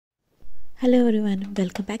Hello everyone,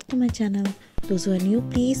 welcome back to my channel. Those who are new,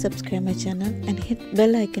 please subscribe my channel and hit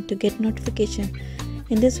bell icon to get notification.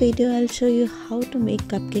 In this video, I'll show you how to make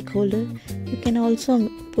cupcake holder. You can also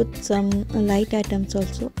put some light items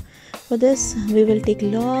also. For this, we will take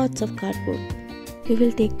lots of cardboard. We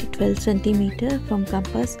will take the 12 cm from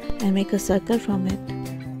compass and make a circle from it.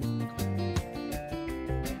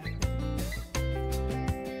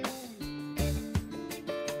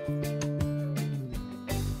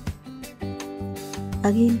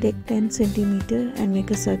 Again take 10 cm and make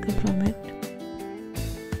a circle from it.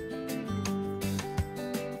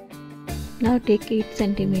 Now take 8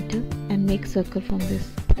 cm and make circle from this.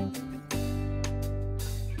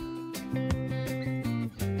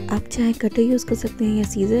 आप चाहे cutter use कर सकते हैं या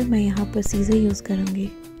scissor, मैं यहाँ पर scissor use करूँगी.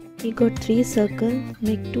 We got 3 circle,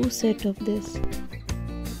 make 2 set of this.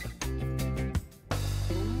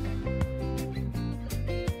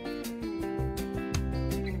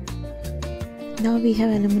 Now we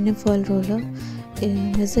have aluminum foil roller.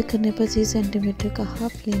 Measure करने पर 3 सेंटीमीटर का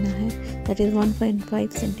हाफ लेना है, that is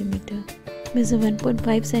 1.5 cm. Measure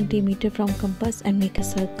 1.5 cm from compass and make a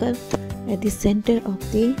circle at the center of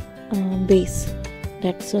the base,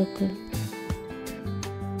 that circle.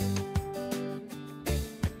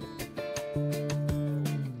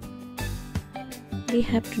 We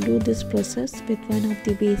have to do this process with one of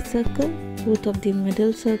the base circle, both of the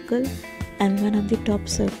middle circle and one of the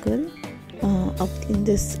top circle. In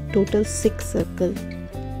this total 6 circle.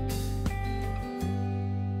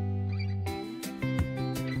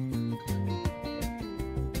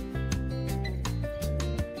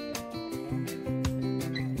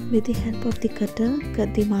 With the help of the cutter,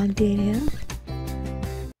 cut the marked area.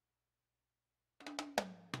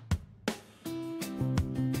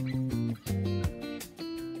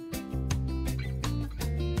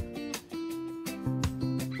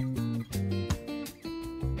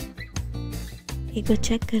 एक बार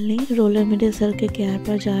check कर लें roller middle circle के are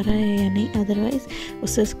पार जा रहा है या नहीं, otherwise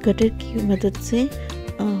उसे कटर की मदद से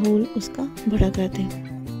होल उसका बड़ा कर दें.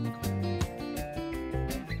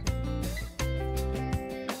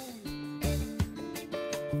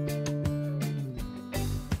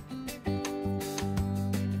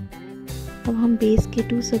 अब हम बेस के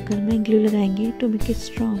 2 सर्कल में ग्लू लगाएंगे to make it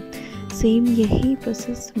strong. Same यही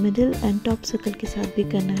process middle and top circle के साथ भी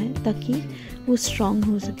करना है ताकि वो स्ट्रॉन्ग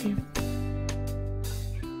हो सके.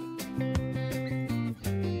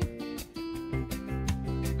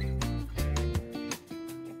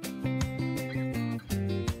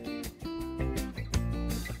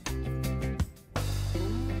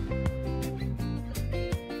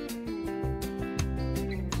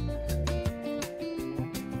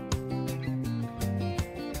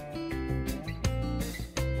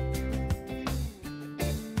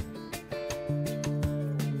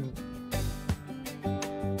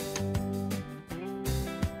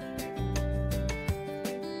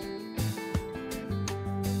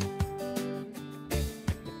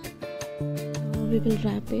 We will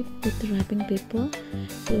wrap it with wrapping paper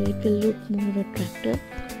so it will look more attractive.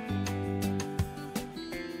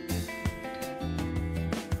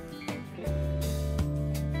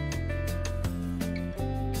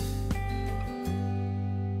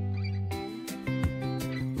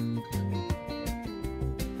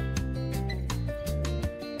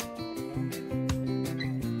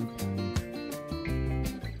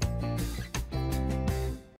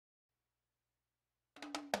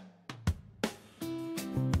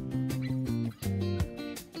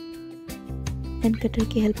 End cutter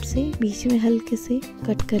की हेल्प से बीच में हल्के से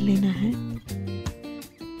कट कर लेना है.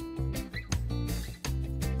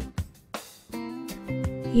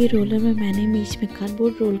 ये रोलर में मैंने बीच में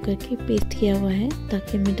कार्डबोर्ड रोल करके पेस्ट किया हुआ है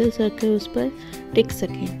ताकि मिडिल सर्कल उस पर टिक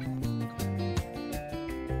सके.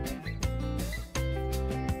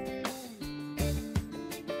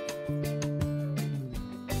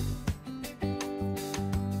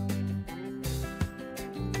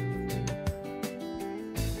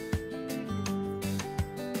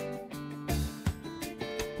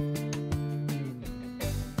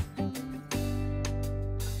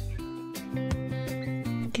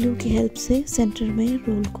 ग्लू की हेल्प से सेंटर में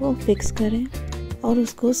रोल को फिक्स करें और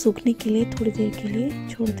उसको सूखने के लिए थोड़ी देर के लिए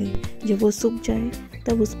छोड़ दें. जब वो सूख जाए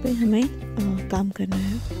तब उस पर हमें काम करना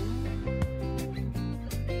है.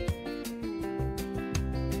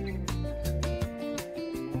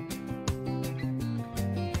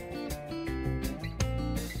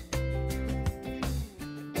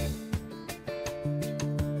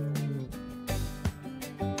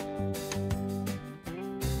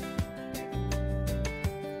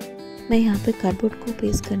 मैं यहाँ पे कार्डबोर्ड को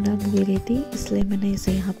पेस्ट करना भूल गई थी, इसलिए मैंने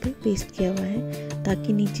इसे यहाँ पे पेस्ट किया हुआ है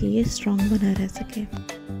ताकि नीचे ये स्ट्रॉन्ग बना रह सके।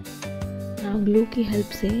 नाउ ग्लू की हेल्प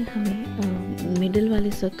से हमें मिडिल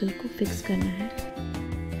वाले सर्कल को फिक्स करना है।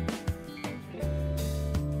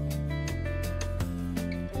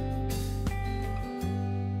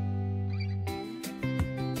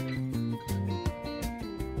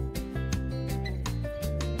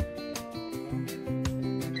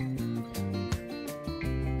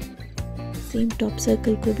 सेम टॉप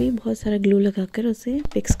सर्कल को भी बहुत सारा ग्लू लगाकर उसे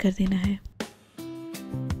फिक्स कर देना है।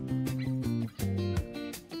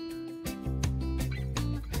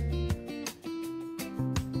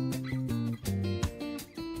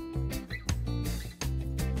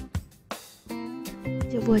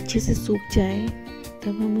 जब वो अच्छे से सूख जाए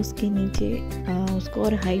तब हम उसके नीचे उसको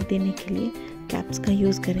और हाइट देने के लिए कैप्स का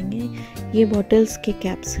यूज़ करेंगे। ये बॉटल्स के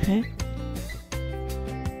कैप्स हैं।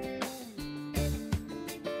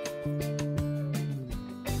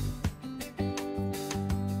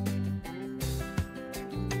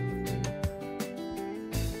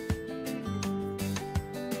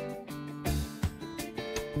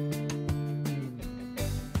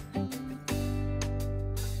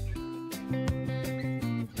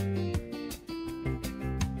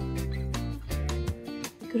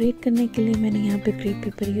 डेकोरेट करने के लिए मैंने यहाँ पे क्रेप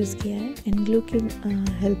पेपर यूज़ किया है एंड ग्लू की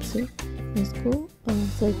हेल्प से मैं इसको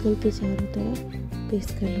सर्कल के चारों तरफ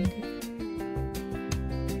पेस्ट कर लूँगी।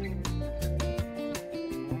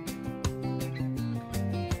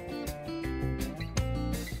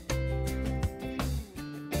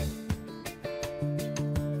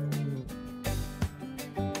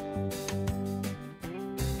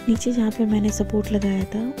 नीचे जहाँ पर मैंने सपोर्ट लगाया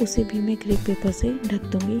था उसे भी मैं क्रेप पेपर से ढक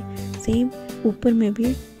दूँगी। सेम ऊपर में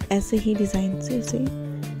भी ऐसे ही डिज़ाइन से उसे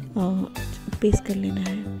पेस्ट कर लेना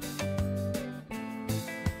है।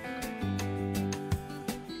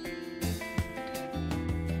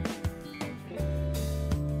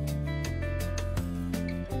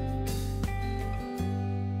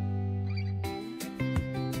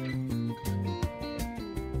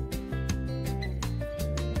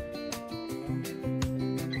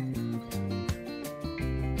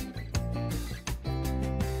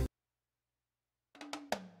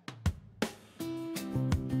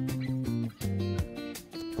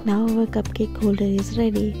 Now our cupcake holder is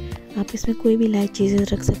ready. आप इसमें कोई भी लाइट चीज़ें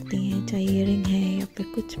रख सकती हैं, चाहे ईयरिंग है या फिर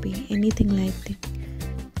कुछ भी, एनीथिंग लाइक दैट।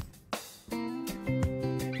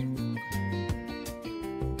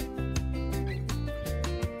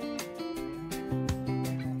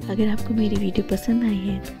 अगर आपको मेरी वीडियो पसंद आई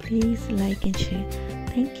है तो please like and share.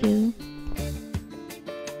 Thank you.